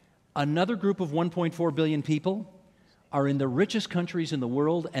 Another group of 1.4 billion people are in the richest countries in the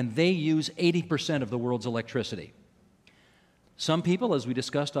world, and they use 80% of the world's electricity. Some people, as we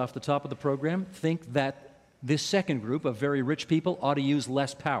discussed off the top of the program, think that this second group of very rich people ought to use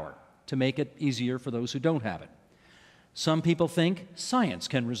less power to make it easier for those who don't have it. Some people think science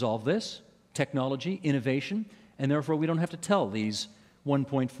can resolve this, technology, innovation, and therefore we don't have to tell these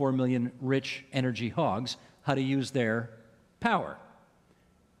 1.4 million rich energy hogs how to use their power.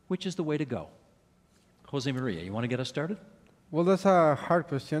 Which is the way to go? Jose Maria, you want to get us started? Well, that's a hard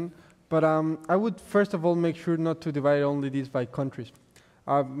question, but I would first of all make sure not to divide only this by countries.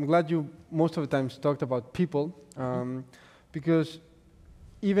 I'm glad you most of the times talked about people, because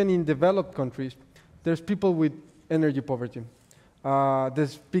even in developed countries, there's people with energy poverty.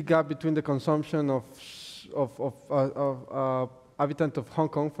 There's a big gap between the consumption of inhabitant of Hong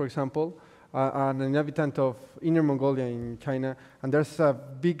Kong, for example, and an inhabitant of Inner Mongolia in China, and there's a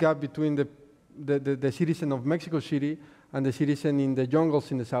big gap between the citizen of Mexico City and the citizen in the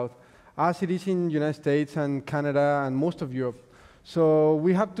jungles in the south, as it is in the United States and Canada and most of Europe. So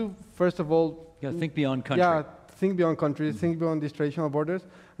we have to, first of all, think beyond country. Yeah, think beyond countries, think beyond these traditional borders.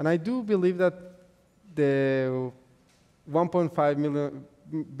 And I do believe that the 1.5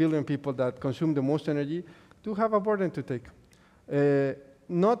 billion people that consume the most energy do have a burden to take.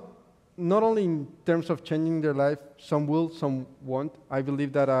 Not only in terms of changing their life, some will, some won't. I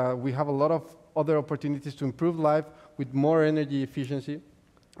believe that we have a lot of other opportunities to improve life with more energy efficiency.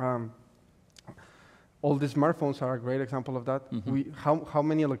 All the smartphones are a great example of that. How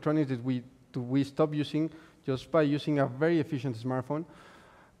many electronics did we stop using just by using a very efficient smartphone?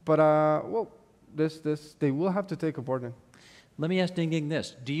 But well, they will have to take a burden. Let me ask Ding Ding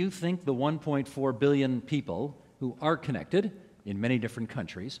this. Do you think the 1.4 billion people who are connected in many different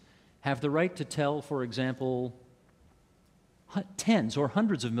countries have the right to tell, for example, tens or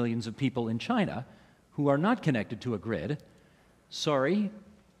hundreds of millions of people in China who are not connected to a grid, sorry,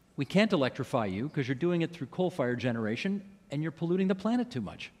 we can't electrify you because you're doing it through coal-fired generation and you're polluting the planet too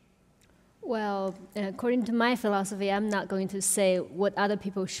much? Well, according to my philosophy, I'm not going to say what other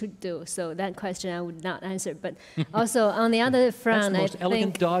people should do. So that question I would not answer. But also on the other front, that's the most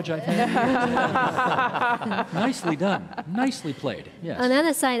elegant dodge I've had. Nicely done. Nicely played. Yes. On the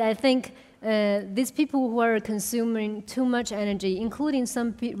other side, I think these people who are consuming too much energy, including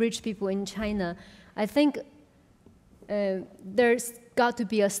some rich people in China, I think there's got to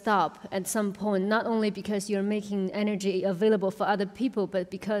be a stop at some point. Not only because you're making energy available for other people, but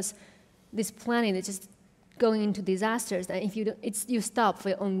because this planet is just going into disasters, and if you stop for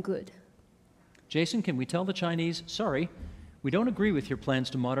your own good. Jason, can we tell the Chinese, sorry, we don't agree with your plans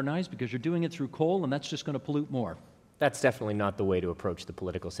to modernize because you're doing it through coal and that's just going to pollute more? That's definitely not the way to approach the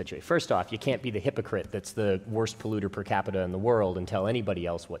political situation. First off, you can't be the hypocrite that's the worst polluter per capita in the world and tell anybody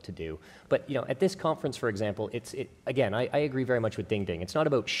else what to do. But at this conference, for example, again, I agree very much with Ding Ding. It's not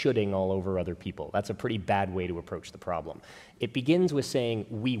about shoulding all over other people. That's a pretty bad way to approach the problem. It begins with saying,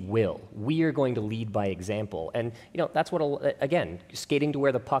 we will. We are going to lead by example. And that's what, again, skating to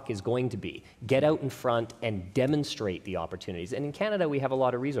where the puck is going to be. Get out in front and demonstrate the opportunities. And in Canada, we have a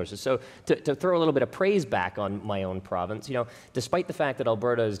lot of resources. So to throw a little bit of praise back on my own province, despite the fact that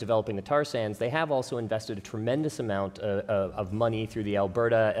Alberta is developing the tar sands, they have also invested a tremendous amount of money through the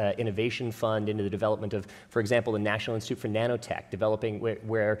Alberta Innovation Fund into the development of, for example, the National Institute for Nanotech, developing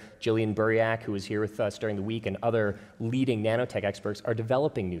where Jillian Buryak, who was here with us during the week, and other leading nanotech experts are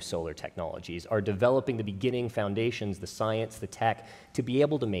developing new solar technologies, are developing the beginning foundations, the science, the tech, to be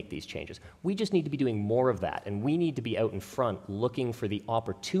able to make these changes. We just need to be doing more of that, and we need to be out in front looking for the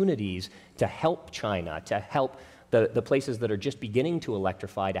opportunities to help China, to help the places that are just beginning to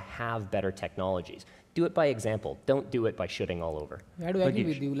electrify to have better technologies. Do it by example. Don't do it by shitting all over. I do agree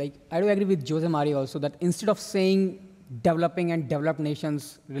with you. I do agree with Jose Mario also that instead of saying developing and developed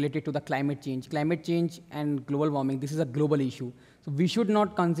nations related to the climate change and global warming, this is a global issue. So we should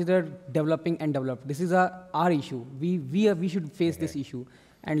not consider developing and developed. This is our issue. We should face this issue.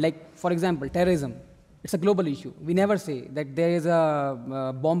 And for example, terrorism, it's a global issue. We never say that there is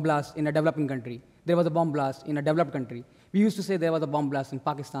a bomb blast in a developing country. There was a bomb blast in a developed country. We used to say there was a bomb blast in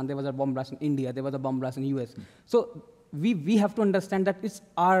Pakistan, there was a bomb blast in India, there was a bomb blast in the US. So we have to understand that it's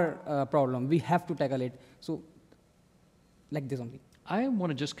our problem. We have to tackle it. So like this only. I want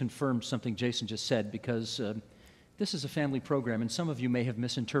to just confirm something Jason just said, because this is a family program and some of you may have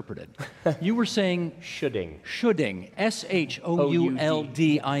misinterpreted. You were saying shoulding,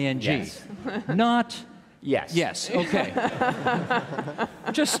 S-H-O-U-L-D-I-N-G. Yes. Not yes. Yes, okay.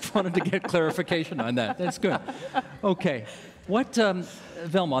 Just wanted to get clarification on that. That's good. Okay. What,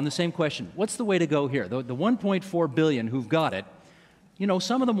 Velma, on the same question, what's the way to go here? The 1.4 billion who've got it,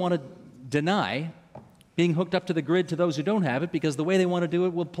 some of them want to deny being hooked up to the grid to those who don't have it because the way they want to do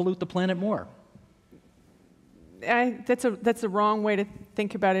it will pollute the planet more. That's the wrong way to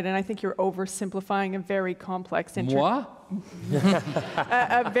think about it, and I think you're oversimplifying a very complex Moi?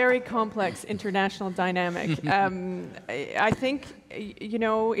 a very complex international dynamic. I think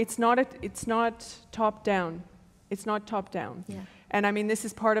it's not top down. It's not top down. Yeah. And I mean, this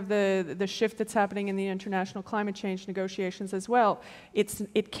is part of the shift that's happening in the international climate change negotiations as well.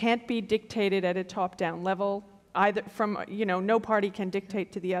 It can't be dictated at a top-down level. Either from, no party can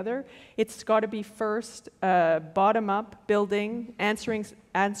dictate to the other. It's got to be first bottom-up, building,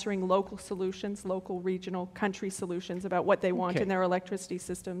 answering local solutions, local, regional, country solutions about what they want in their electricity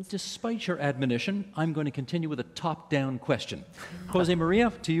systems. Despite your admonition, I'm going to continue with a top-down question. Jose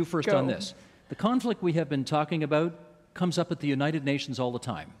Maria, to you first on this. The conflict we have been talking about comes up at the United Nations all the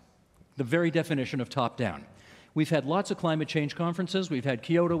time, the very definition of top-down. We've had lots of climate change conferences. We've had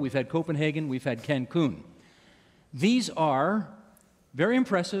Kyoto, we've had Copenhagen, we've had Cancun. These are very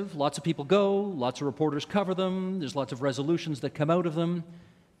impressive. Lots of people go, lots of reporters cover them, there's lots of resolutions that come out of them.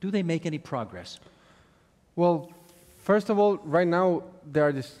 Do they make any progress? Well, first of all, right now,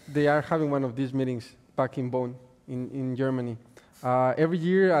 they are having one of these meetings back in Bonn, in Germany. Every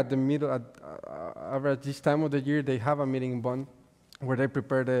year at this time of the year, they have a meeting in Bonn where they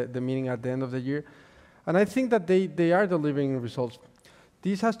prepare the meeting at the end of the year. And I think that they are delivering results.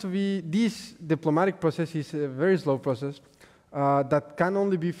 This diplomatic process is a very slow process that can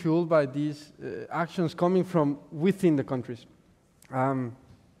only be fueled by these actions coming from within the countries.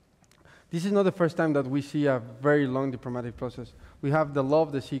 This is not the first time that we see a very long diplomatic process. We have the Law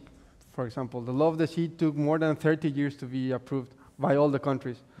of the Sea, for example. The Law of the Sea took more than 30 years to be approved by all the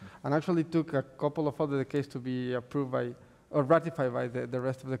countries, and actually took a couple of other decades to be approved by, or ratified by the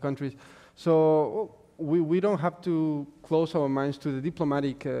rest of the countries. So we don't have to close our minds to the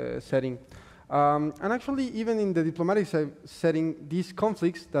diplomatic setting. And actually, even in the diplomatic setting, these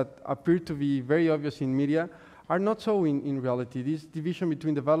conflicts that appear to be very obvious in media are not so in reality. This division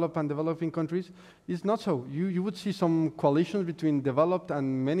between developed and developing countries is not so. You would see some coalitions between developed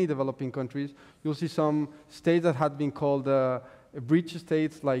and many developing countries. You'll see some states that had been called bridge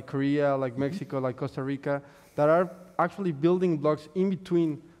states, like Korea, like Mexico, like Costa Rica, that are actually building blocks in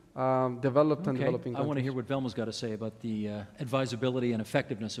between developed and developing countries. I want to hear what Velma's got to say about the advisability and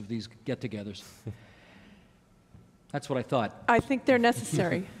effectiveness of these get-togethers. That's what I thought. I think they're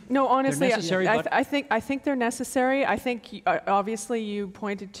necessary. No, honestly, They're necessary, I think they're necessary. I think obviously you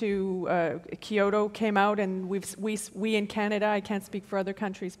pointed to Kyoto came out, and we in Canada, I can't speak for other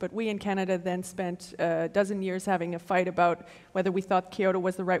countries, but we in Canada then spent a dozen years having a fight about whether we thought Kyoto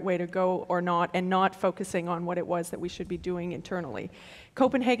was the right way to go or not, and not focusing on what it was that we should be doing internally.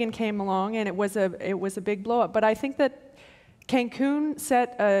 Copenhagen came along, and it was a big blow up. But I think that Cancun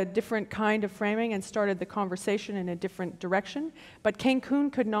set a different kind of framing and started the conversation in a different direction. But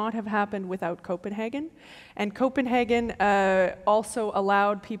Cancun could not have happened without Copenhagen. And Copenhagen also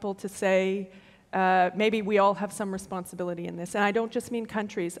allowed people to say, maybe we all have some responsibility in this. And I don't just mean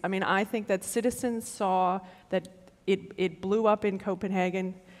countries. I mean, I think that citizens saw that it blew up in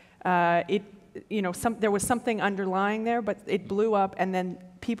Copenhagen. There was something underlying there, but it blew up, and then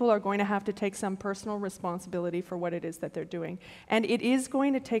people are going to have to take some personal responsibility for what it is that they're doing. And it is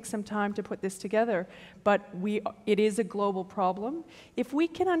going to take some time to put this together, but it is a global problem. If we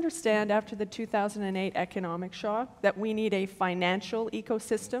can understand after the 2008 economic shock that we need a financial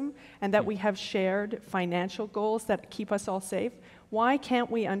ecosystem and that we have shared financial goals that keep us all safe, why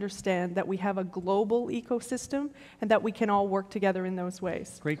can't we understand that we have a global ecosystem and that we can all work together in those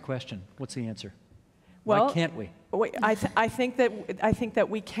ways? Great question. What's the answer? Well, why can't we? I think that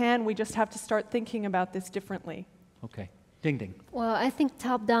we can. We just have to start thinking about this differently. Okay. Ding ding. Well, I think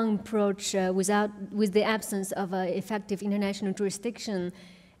top-down approach with the absence of an effective international jurisdiction,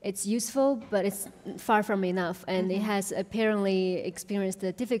 it's useful, but it's far from enough, and it has apparently experienced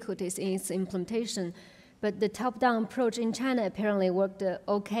the difficulties in its implementation. But the top-down approach in China apparently worked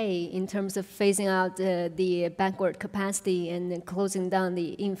okay in terms of phasing out the backward capacity and closing down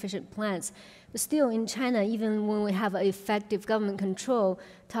the inefficient plants. But still, in China, even when we have effective government control,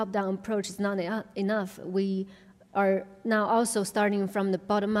 top-down approach is not enough. We are now also starting from the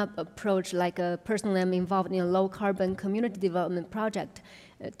bottom-up approach, like personally I'm involved in a low-carbon community development project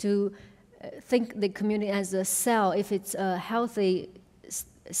to think the community as a cell. If it's a healthy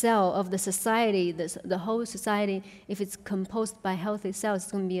cell of the society, the whole society, if it's composed by healthy cells,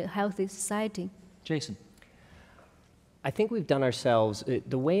 it's going to be a healthy society. Jason. I think we've done ourselves,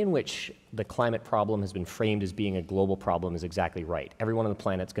 the way in which the climate problem has been framed as being a global problem is exactly right. Everyone on the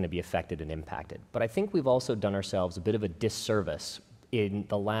planet's going to be affected and impacted. But I think we've also done ourselves a bit of a disservice in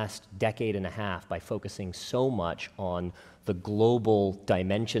the last decade and a half by focusing so much on the global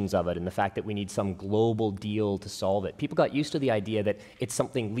dimensions of it and the fact that we need some global deal to solve it. People got used to the idea that it's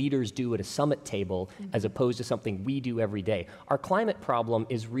something leaders do at a summit table as opposed to something we do every day. Our climate problem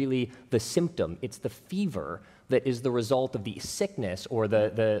is really the symptom. It's the fever that is the result of the sickness or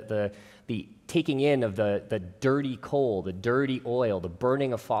the taking in of the dirty coal, the dirty oil, the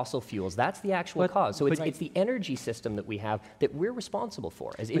burning of fossil fuels. That's the actual cause. So it's the energy system that we have that we're responsible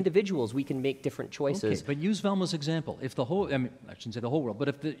for. As individuals, we can make different choices. Okay, but use Velma's example. If the whole, I shouldn't say the whole world, but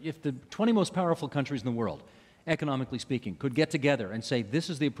if the 20 most powerful countries in the world economically speaking, could get together and say, this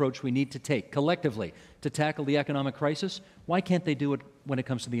is the approach we need to take collectively to tackle the economic crisis, why can't they do it when it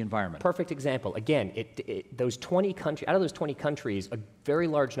comes to the environment? Perfect example. Again, those 20 countries, out of those 20 countries, a very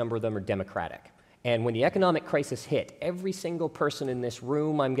large number of them are democratic. And when the economic crisis hit, every single person in this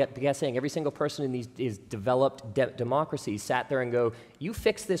room, I'm guessing, every single person in these developed democracies sat there and go, you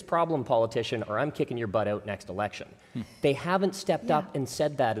fix this problem, politician, or I'm kicking your butt out next election. They haven't stepped up and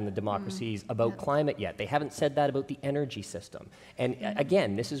said that in the democracies about climate yet. They haven't said that about the energy system. And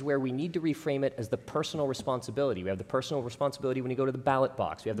again, this is where we need to reframe it as the personal responsibility. We have the personal responsibility when you go to the ballot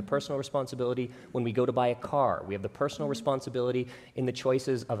box. We have the personal responsibility when we go to buy a car. We have the personal responsibility in the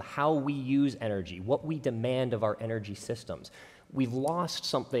choices of how we use energy, what we demand of our energy systems. We've lost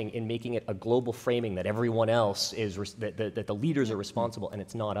something in making it a global framing that everyone else is, that the leaders are responsible, and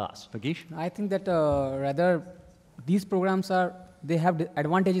it's not us. Vagish? I think that rather these programs they have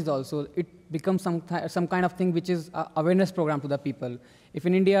advantages also. It becomes some kind of thing which is awareness program to the people. If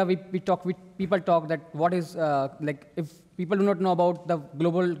in India people talk that what is like, if people do not know about the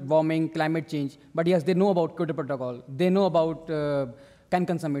global warming, climate change, but yes, they know about Kyoto Protocol, they know about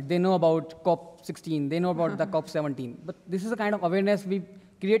Cancun Summit, they know about COP16, they know about the COP17. But this is a kind of awareness we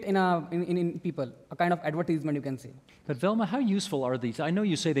create in people, a kind of advertisement, you can say. But Velma, how useful are these? I know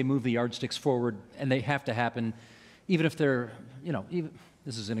you say they move the yardsticks forward and they have to happen, even if they're, you know,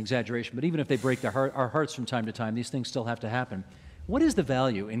 this is an exaggeration, but even if they break our hearts from time to time, these things still have to happen. What is the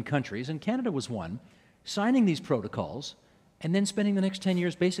value in countries, and Canada was one, signing these protocols and then spending the next 10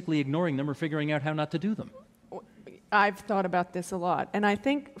 years basically ignoring them or figuring out how not to do them? I've thought about this a lot, and I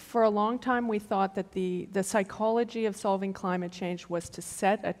think for a long time we thought that the psychology of solving climate change was to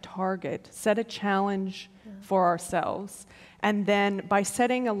set a target, set a challenge for ourselves, and then by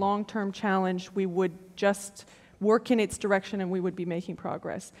setting a long-term challenge we would just work in its direction and we would be making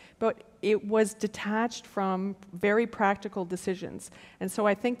progress. But it was detached from very practical decisions. And so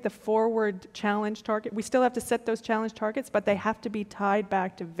I think the forward challenge target, we still have to set those challenge targets, but they have to be tied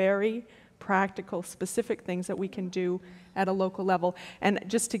back to very practical, specific things that we can do at a local level. And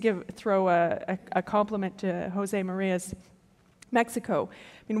just to throw a compliment to Jose Maria's Mexico,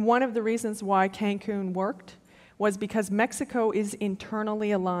 I mean, one of the reasons why Cancun worked was because Mexico is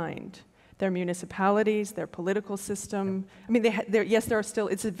internally aligned. Their municipalities, their political system. I mean, yes, there are still,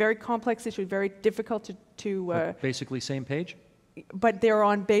 it's a very complex issue, very difficult to basically same page? But they're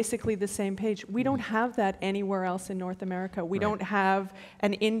on basically the same page. We don't have that anywhere else in North America. We don't have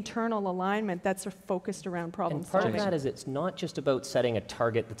an internal alignment that's focused around problem solving. And part of that is it's not just about setting a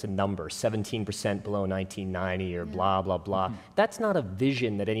target that's a number, 17% below 1990 or blah, blah, blah. That's not a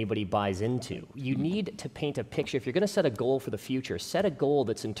vision that anybody buys into. You need to paint a picture. If you're going to set a goal for the future, set a goal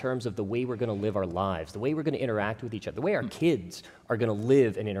that's in terms of the way we're going to live our lives, the way we're going to interact with each other, the way our kids are going to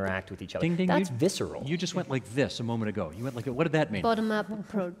live and interact with each other. Ding, ding, that's visceral. You just went like this a moment ago. You went like, what did that mean? Bottom-up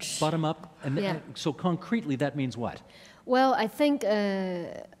approach. Bottom up? And so concretely, that means what? Well, I think,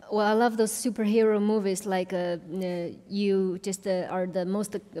 well, I love those superhero movies, like you just are the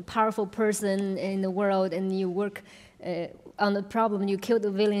most powerful person in the world, and you work on the problem, you kill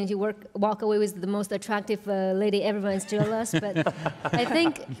the villain, you walk away with the most attractive lady everyone's jealous. But I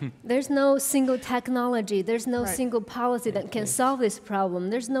think there's no single technology, there's no single policy that can solve this problem.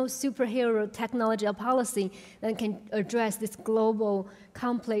 There's no superhero technology or policy that can address this global,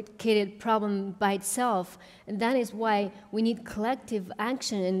 complicated problem by itself. And that is why we need collective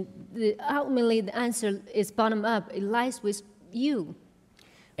action. And ultimately, the answer is bottom up. It lies with you.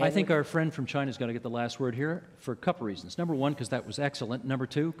 I think our friend from China is going to get the last word here for a couple reasons. Number one, because that was excellent. Number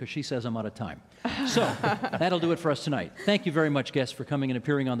two, because she says I'm out of time. So that'll do it for us tonight. Thank you very much, guests, for coming and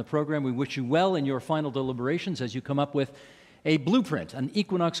appearing on the program. We wish you well in your final deliberations as you come up with a blueprint, an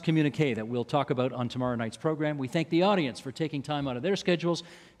Equinox communique that we'll talk about on tomorrow night's program. We thank the audience for taking time out of their schedules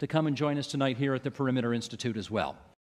to come and join us tonight here at the Perimeter Institute as well.